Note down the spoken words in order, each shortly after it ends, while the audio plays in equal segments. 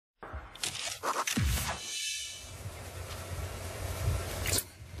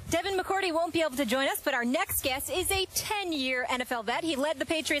Devin McCourty won't be able to join us, but our next guest is a 10-year NFL vet. He led the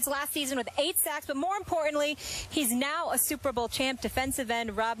Patriots last season with 8 sacks, but more importantly, he's now a Super Bowl champ, defensive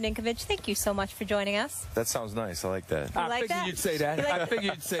end Rob Ninkovich. Thank you so much for joining us. That sounds nice. I like that. I figured you'd say that. I figured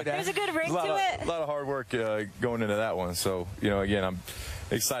you'd say that. There's a good ring to it. A lot of hard work going into that one. So, again, I'm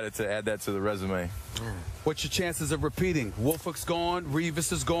excited to add that to the resume. What's your chances of repeating? Wolford's gone,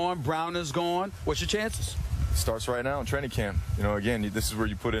 Revis is gone, Brown is gone. What's your chances? Starts right now in training camp. Again, this is where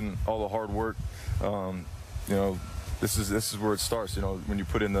you put in all the hard work. This is where it starts. When you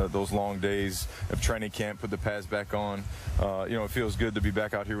put in those long days of training camp, put the pads back on. It feels good to be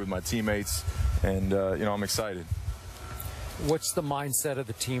back out here with my teammates, and I'm excited. What's the mindset of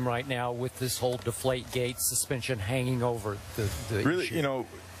the team right now with this whole Deflategate suspension hanging over the really issue?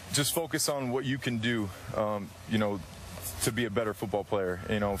 Just focus on what you can do. To be a better football player.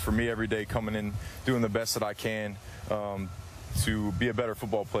 For me, every day coming in, doing the best that I can to be a better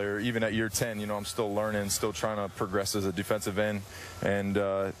football player. Even at year 10, I'm still learning, still trying to progress as a defensive end. And,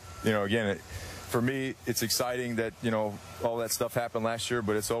 again, for me, it's exciting that, all that stuff happened last year,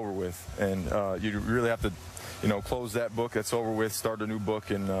 but it's over with. And you really have to, close that book. That's over with, start a new book,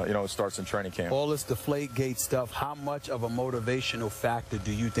 and, it starts in training camp. All this Deflategate stuff, how much of a motivational factor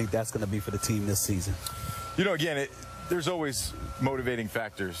do you think that's going to be for the team this season? Again, there's always motivating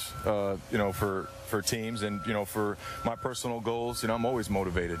factors, for teams, and for my personal goals. I'm always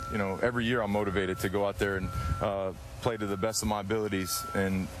motivated. Every year I'm motivated to go out there and play to the best of my abilities,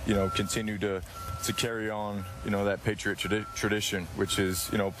 and continue to carry on that Patriot tradition, which is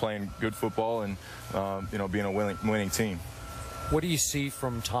playing good football and being a winning team. What do you see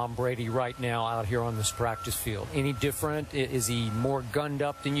from Tom Brady right now out here on this practice field? Any different? Is he more gunned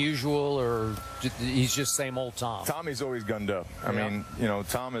up than usual, or he's just same old Tom? Tommy's always gunned up. I mean,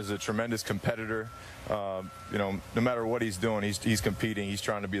 Tom is a tremendous competitor. No matter what he's doing, he's competing. He's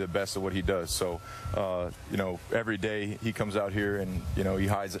trying to be the best at what he does. So, every day he comes out here and, he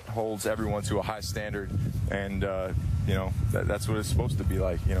holds everyone to a high standard. And, that's what it's supposed to be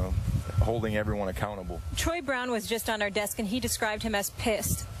like, holding everyone accountable. Troy Brown was just on our desk, and he described him as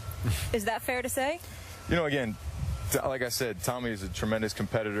pissed. Is that fair to say? Again, like I said, Tommy is a tremendous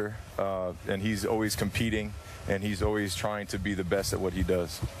competitor, and he's always competing, and he's always trying to be the best at what he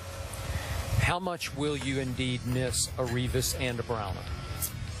does. How much will you indeed miss a Revis and a Brown?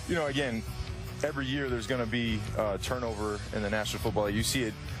 Again, every year there's going to be turnover in the National Football League. You see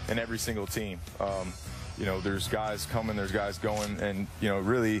it in every single team. There's guys coming, there's guys going, and,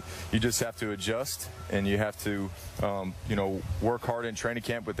 really you just have to adjust, and you have to, work hard in training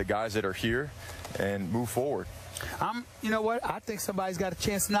camp with the guys that are here and move forward. You know what? I think somebody's got a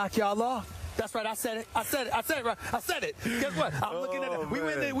chance to knock y'all off. That's right. I said it. I said it. Right. I said it. Guess what? I'm looking at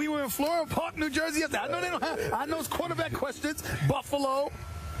it. We were in Florida Park, New Jersey. I know they don't have. I know it's quarterback questions. Buffalo,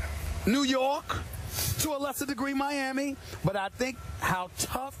 New York, to a lesser degree Miami. But I think how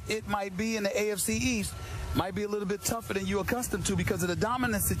tough it might be in the AFC East might be a little bit tougher than you're accustomed to because of the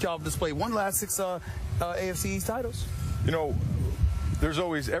dominance that y'all have displayed. Won the last 6 AFC East titles. There's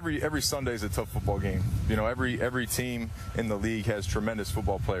always every Sunday is a tough football game. Every team in the league has tremendous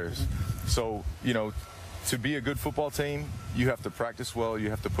football players. So, to be a good football team, you have to practice well, you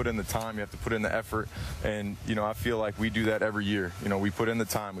have to put in the time, you have to put in the effort, and I feel like we do that every year. We put in the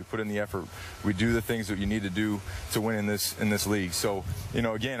time, we put in the effort, we do the things that you need to do to win in this league. So,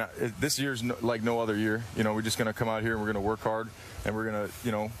 again, this year's like no other year. We're just going to come out here and we're going to work hard, and we're going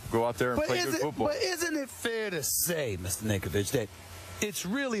to, go out there and play good football. But isn't it fair to say, Mr. Ninkovich, that it's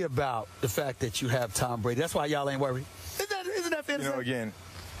really about the fact that you have Tom Brady? That's why y'all ain't worried. Isn't that fair to say? Again,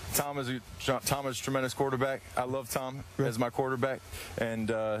 Tom is a tremendous quarterback. I love Tom as my quarterback, and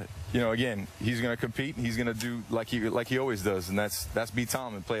again, he's going to compete. He's going to do like he always does, and that's beat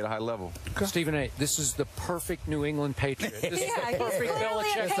Tom and play at a high level. Stephen A., this is the perfect New England Patriot. This is the perfect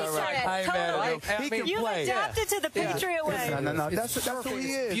Belichick. Totally. You've adapted to the Patriot way. No. That's who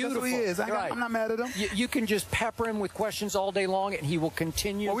he is. Beautiful. That's who he is. I'm not mad at him. You can just pepper him with questions all day long, and he will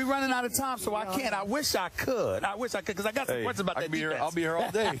continue. Well, we're running out of time, so I can't. I wish I could, because I got some questions about that defense. I'll be here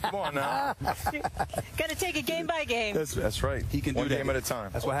all day. Come on now. Got to take it game by game. That's right. He can do that. One game at a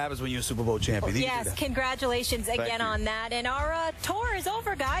time. That's what happens when you're a Super Bowl champion. Yes, congratulations again on that. And our tour is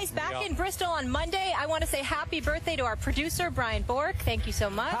over, guys. Back in Bristol on Monday. I want to say happy birthday to our producer, Brian Bork. Thank you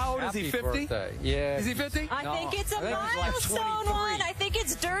so much. How old is he, 50? Yeah. Is he 50? I think it's a milestone one. I think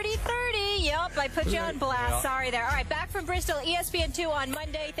it's Dirty 30. Yep, I put you on blast. Sorry there. All right, back from Bristol, ESPN 2 on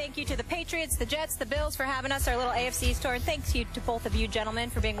Monday. Thank you to the Patriots, the Jets, the Bills for having us, our little AFC tour. And thanks to both of you gentlemen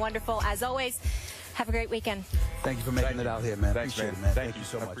for being wonderful as always. Have a great weekend. Thank you for making it out here, man. Thanks, Appreciate man. it, man. Thank you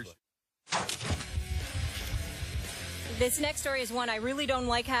so much. This next story is one I really don't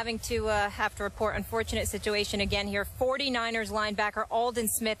like having to report. Unfortunate situation again here. 49ers linebacker Aldon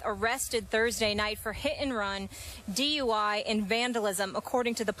Smith arrested Thursday night for hit and run, DUI, and vandalism,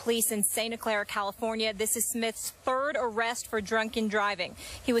 according to the police in Santa Clara, California. This is Smith's third arrest for drunken driving.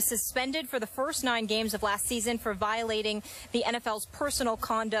 He was suspended for the first 9 games of last season for violating the NFL's personal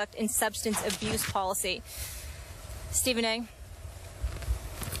conduct and substance abuse policy. Stephen A.,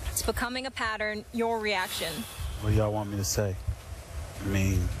 it's becoming a pattern. Your reaction? What do y'all want me to say? I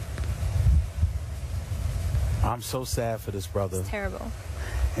mean, I'm so sad for this brother. It's terrible.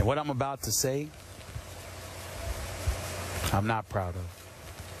 And what I'm about to say, I'm not proud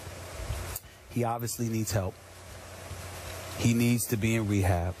of. He obviously needs help. He needs to be in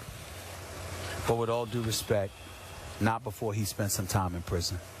rehab. But with all due respect, not before he spent some time in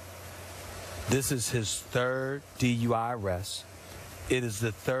prison. This is his 3rd DUI arrest. It is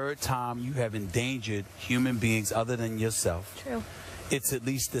the 3rd time you have endangered human beings other than yourself. True. It's at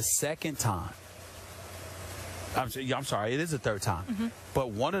least the 2nd time. I'm sorry, it is the 3rd time. But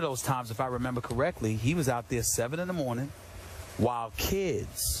one of those times, if I remember correctly, he was out there 7 in the morning while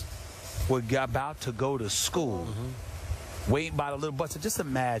kids were about to go to school, waiting by the little bus. So just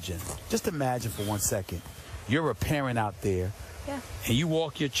imagine for 1 second, you're a parent out there, and you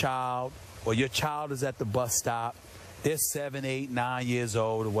walk your child, or your child is at the bus stop. They're 7, 8, 9 years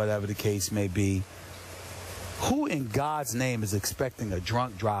old, or whatever the case may be. Who in God's name is expecting a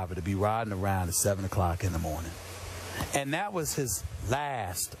drunk driver to be riding around at 7 o'clock in the morning? And that was his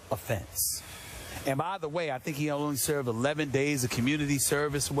last offense. And by the way, I think he only served 11 days of community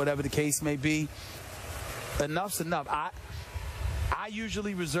service, or whatever the case may be. Enough's enough. I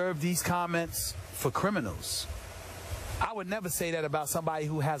usually reserve these comments for criminals. I would never say that about somebody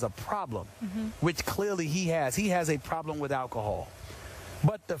who has a problem, which clearly he has. He has a problem with alcohol.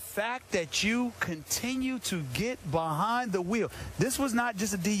 But the fact that you continue to get behind the wheel, this was not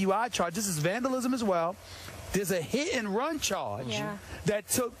just a DUI charge. This is vandalism as well. There's a hit and run charge that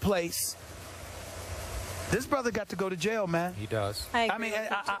took place. This brother got to go to jail, man. He does.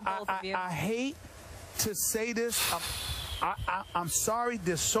 I hate to say this. I'm sorry.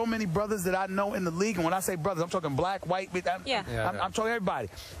 There's so many brothers that I know in the league. And when I say brothers, I'm talking black, white. I'm talking everybody.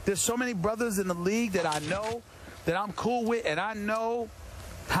 There's so many brothers in the league that I know, that I'm cool with, and I know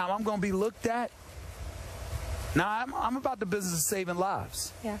how I'm going to be looked at. Now, I'm about the business of saving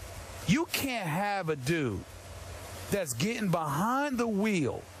lives. Yeah. You can't have a dude that's getting behind the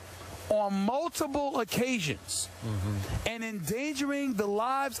wheel on multiple occasions and endangering the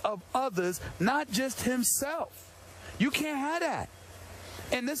lives of others, not just himself. You can't have that.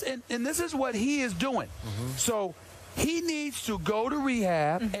 And this is what he is doing. So he needs to go to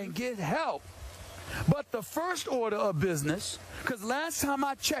rehab and get help. But the first order of business, because last time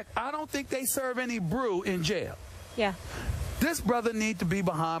I checked, I don't think they serve any brew in jail. Yeah. This brother need to be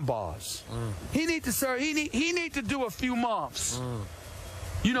behind bars. He need to serve. He need to do a few months.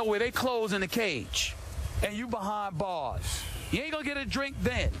 You know, where they close in the cage, and you behind bars. You ain't gonna get a drink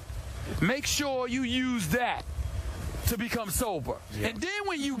then. Make sure you use that to become sober. And then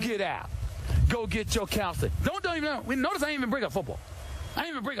when you get out, go get your counseling. Don't even notice I ain't even bring up football. I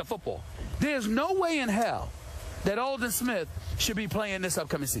ain't even bring up football. There's no way in hell that Aldon Smith should be playing this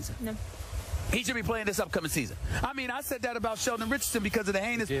upcoming season. No. He should be playing this upcoming season. I mean, I said that about Sheldon Richardson because of the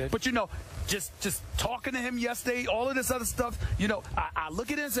heinous, but you know, just talking to him yesterday, all of this other stuff, you know, I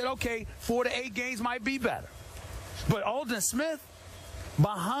look at it and said, okay, 4 to 8 games might be better. But Aldon Smith,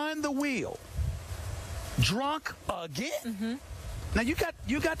 behind the wheel, drunk again. Now you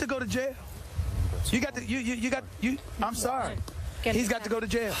got to go to jail. I'm sorry. He's got to go to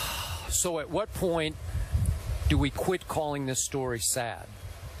jail. So at what point do we quit calling this story sad?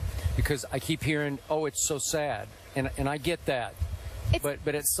 Because I keep hearing, oh, it's so sad, and I get that,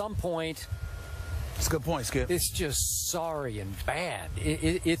 but at some point, it's a good point, Skip. It's just sorry and bad.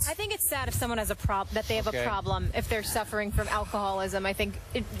 I think it's sad if someone has a problem, that they have a problem, if they're suffering from alcoholism. I think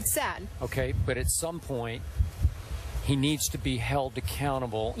it's sad. Okay, but at some point, he needs to be held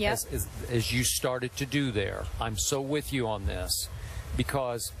accountable, as you started to do there. I'm so with you on this,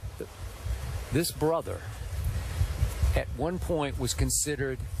 because this brother at one point was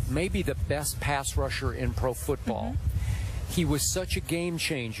considered maybe the best pass rusher in pro football. He was such a game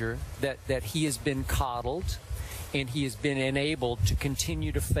changer that he has been coddled, and he has been enabled to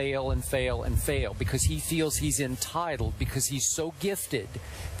continue to fail and fail and fail because he feels he's entitled, because he's so gifted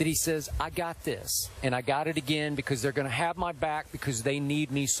that he says, I got this, and I got it again because they're going to have my back because they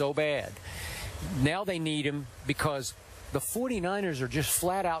need me so bad. Now they need him because the 49ers are just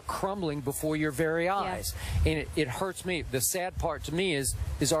flat out crumbling before your very eyes. And it hurts me. The sad part to me is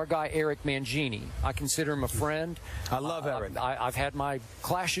our guy Eric Mangini. I consider him a friend. I love Eric. I've had my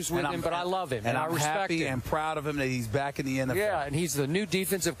clashes with him, but I love him. And I I'm respect happy him. and proud of him that he's back in the NFL. Yeah, and he's the new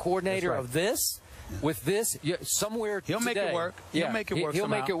defensive coordinator of this. With this, somewhere he'll make it work. He'll make it work. He'll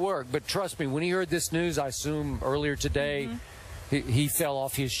make it work. But trust me, when he heard this news, I assume earlier today, he fell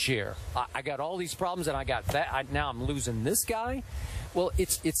off his chair. I got all these problems, and I got that. Now I'm losing this guy. Well,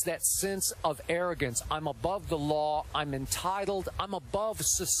 it's that sense of arrogance. I'm above the law. I'm entitled. I'm above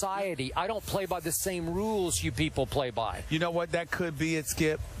society. I don't play by the same rules you people play by. You know what? That could be it,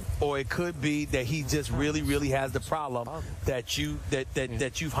 Skip. Or it could be that he just really, really has the problem that you've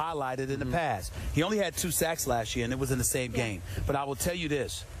highlighted in the past. He only had 2 sacks last year, and it was in the same game. But I will tell you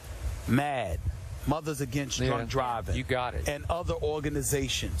this: MAD, Mothers Against Drunk Driving, you got it, and other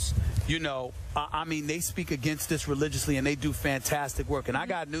organizations. You know, I mean, they speak against this religiously, and they do fantastic work. And I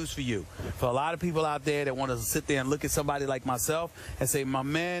got news for you. For a lot of people out there that want to sit there and look at somebody like myself and say, my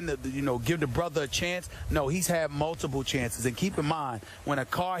man, you know, give the brother a chance. No, he's had multiple chances. And keep in mind, when a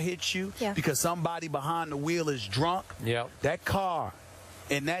car hits you because somebody behind the wheel is drunk, that car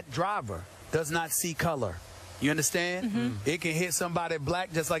and that driver does not see color. You understand? It can hit somebody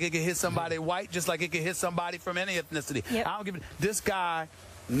black just like it can hit somebody white, just like it can hit somebody from any ethnicity. I don't give it. This guy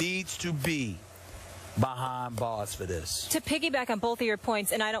needs to be behind bars for this. To piggyback on both of your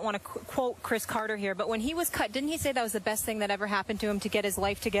points, and I don't want to quote Chris Carter here, but when he was cut, didn't he say that was the best thing that ever happened to him to get his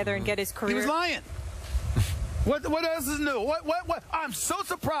life together and get his career? He was lying. What else is new? What? I'm so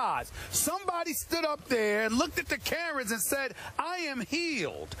surprised. Somebody stood up there and looked at the cameras and said, I am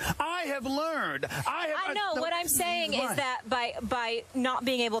healed. I have learned. I know. What I'm saying is that by not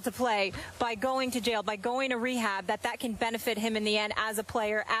being able to play, by going to jail, by going to rehab, that can benefit him in the end as a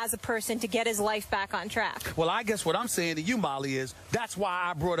player, as a person, to get his life back on track. Well, I guess what I'm saying to you, Molly, is that's why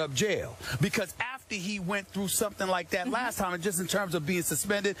I brought up jail. Because after he went through something like that last time, and just in terms of being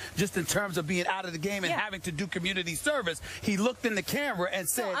suspended, just in terms of being out of the game and having to do community service, he looked in the camera and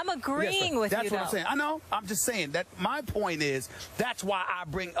said, I'm agreeing with you, that's what I'm saying. I know. I'm just saying that my point is that's why I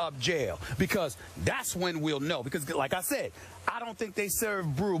bring up jail, because that's when we'll know. Because like I said, I don't think they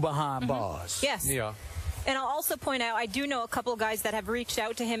serve brew behind bars. Yes. Yeah. And I'll also point out, I do know a couple of guys that have reached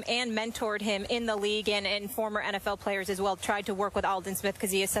out to him and mentored him in the league, and former NFL players as well, tried to work with Aldon Smith because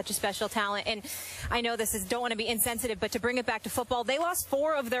he is such a special talent. And I know don't want to be insensitive, but to bring it back to football, they lost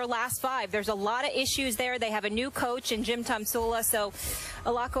 4 of their last 5. There's a lot of issues there. They have a new coach in Jim Tomsula, so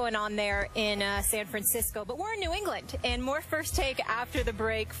a lot going on there in San Francisco. But we're in New England, and more First Take after the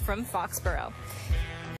break from Foxborough.